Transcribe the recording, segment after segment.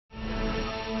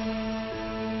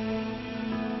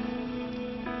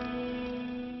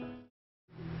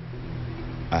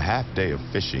A half day of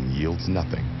fishing yields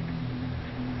nothing.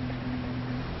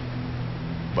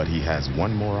 But he has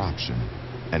one more option,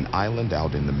 an island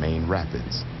out in the main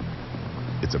rapids.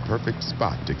 It's a perfect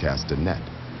spot to cast a net.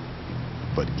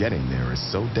 But getting there is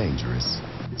so dangerous,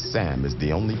 Sam is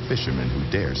the only fisherman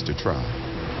who dares to try.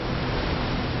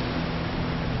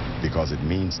 Because it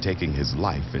means taking his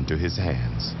life into his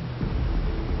hands.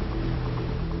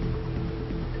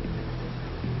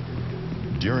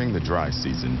 During the dry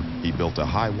season, he built a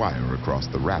high wire across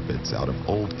the rapids out of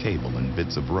old cable and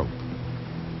bits of rope.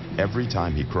 Every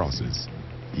time he crosses,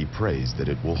 he prays that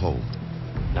it will hold.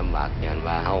 ลำบากย้อน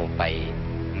ว่าเฮาไป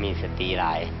มีสติหล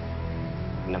าย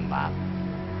ลำบาก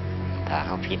ถ้าเฮ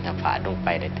าผิดพลาดลงไป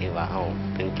ได้ถือว่าเฮา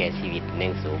ถึงแก่ชีวิตแน่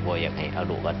งสูบ่อยากให้เอา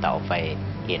ลูกเอาเต้าไป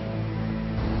เฮ็ด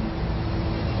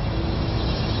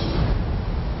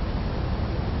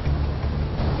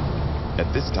At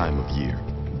this time of year,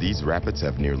 these rapids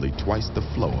have nearly twice the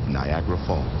flow of Niagara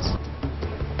Falls.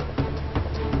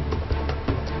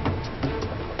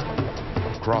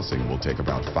 Crossing will take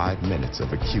about 5 minutes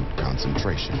of acute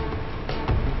concentration.